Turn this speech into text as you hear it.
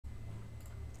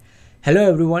Hello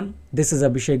everyone, this is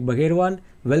Abhishek Bagherwal.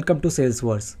 Welcome to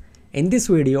Salesforce. In this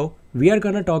video, we are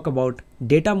going to talk about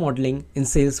data modeling in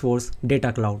Salesforce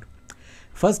Data Cloud.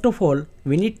 First of all,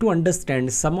 we need to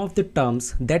understand some of the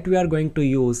terms that we are going to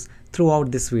use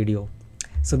throughout this video.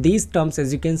 So these terms,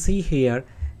 as you can see here,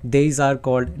 these are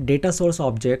called data source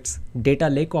objects, data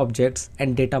lake objects,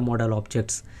 and data model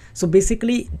objects. So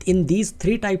basically in these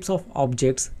three types of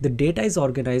objects, the data is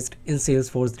organized in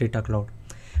Salesforce Data Cloud.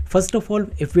 First of all,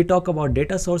 if we talk about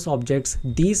data source objects,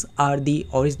 these are the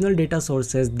original data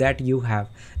sources that you have,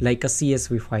 like a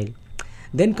CSV file.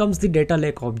 Then comes the data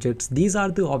lake objects. These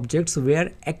are the objects where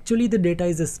actually the data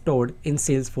is stored in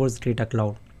Salesforce Data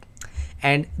Cloud.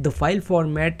 And the file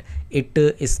format it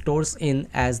stores in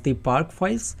as the park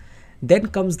files. Then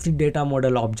comes the data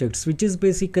model objects, which is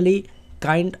basically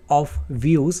kind of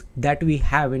views that we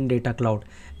have in Data Cloud.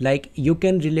 Like you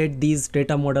can relate these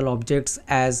data model objects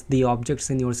as the objects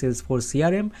in your Salesforce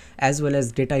CRM as well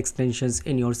as data extensions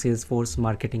in your Salesforce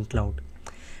Marketing Cloud.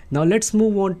 Now let's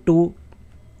move on to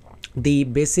the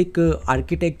basic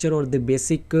architecture or the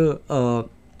basic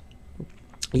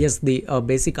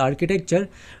basic architecture,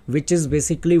 which is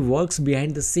basically works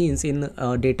behind the scenes in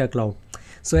Data Cloud.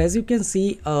 So as you can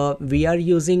see, we are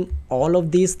using all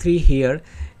of these three here.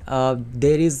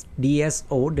 There is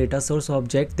DSO, data source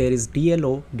object, there is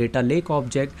DLO, data lake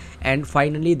object, and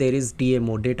finally there is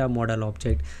DMO, data model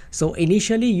object. So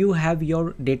initially you have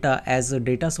your data as a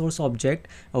data source object,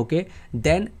 okay,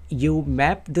 then you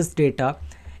map this data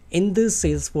in the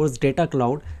Salesforce Data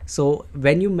Cloud. So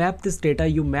when you map this data,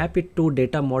 you map it to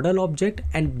data model object,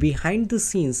 and behind the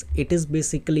scenes it is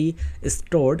basically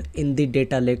stored in the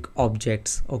data lake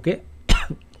objects, okay.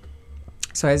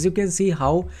 So as you can see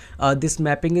how this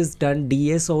mapping is done,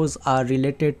 DSOs are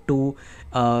related to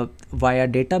via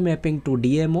data mapping to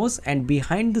DMOs, and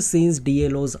behind the scenes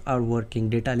DLOs are working,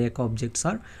 data lake objects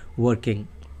are working.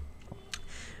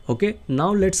 Okay,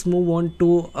 now let's move on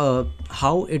to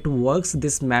how it works,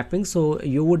 this mapping. So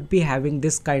you would be having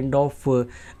this kind of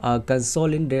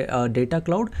console in Data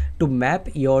Cloud to map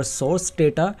your source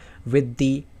data with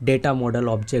the data model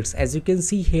objects. As you can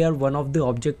see here, one of the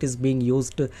object is being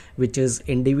used, which is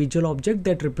individual object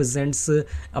that represents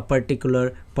a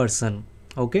particular person.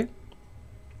 Okay,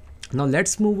 now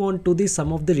let's move on to the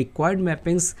some of the required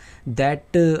mappings that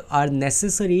are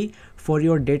necessary for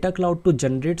your Data Cloud to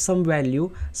generate some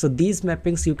value. So these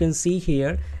mappings you can see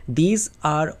here, these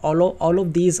are all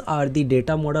of these are the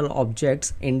data model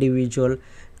objects: individual,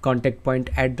 contact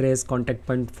point address, contact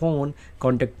point phone,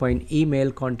 contact point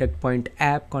email, contact point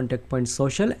app, contact point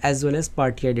social, as well as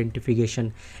party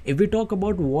identification. If we talk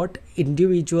about what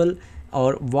individual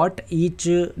or what each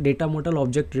data model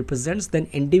object represents, then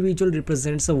individual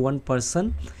represents a one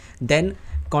person, then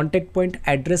contact point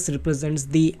address represents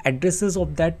the addresses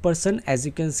of that person. As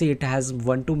you can see, it has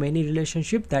one-to-many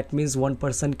relationship. That means one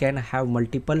person can have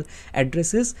multiple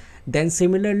addresses. Then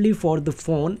similarly for the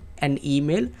phone and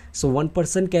email, so one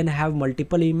person can have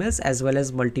multiple emails as well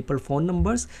as multiple phone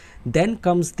numbers. Then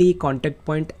comes the contact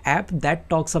point app, that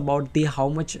talks about the how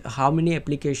many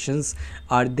applications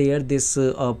are there this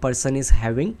person is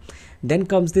having. Then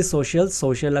comes the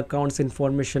social accounts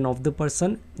information of the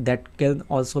person, that can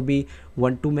also be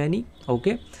one-to-many.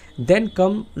 Okay, then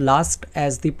come last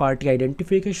as the party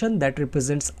identification, that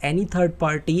represents any third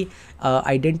party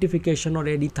identification or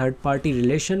any third party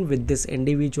relation with this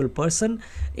individual person.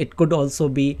 It could also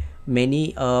be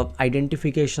many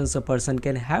identifications a person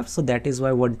can have, so that is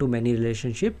why one-to-many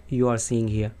relationship you are seeing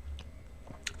here.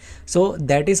 So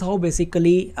that is how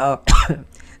basically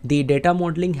the data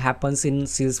modeling happens in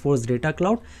Salesforce Data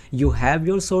Cloud. You have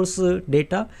your source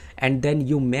data, and then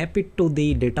you map it to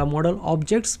the data model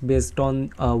objects based on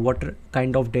what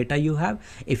kind of data you have.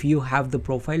 If you have the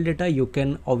profile data, you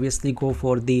can obviously go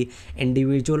for the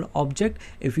individual object.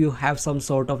 If you have some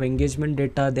sort of engagement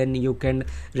data, then you can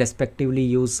respectively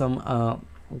use some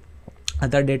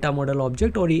other data model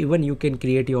object, or even you can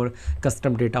create your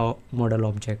custom data model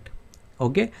object.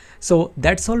 Okay, so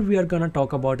that's all we are gonna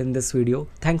talk about in this video.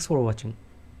 Thanks for watching.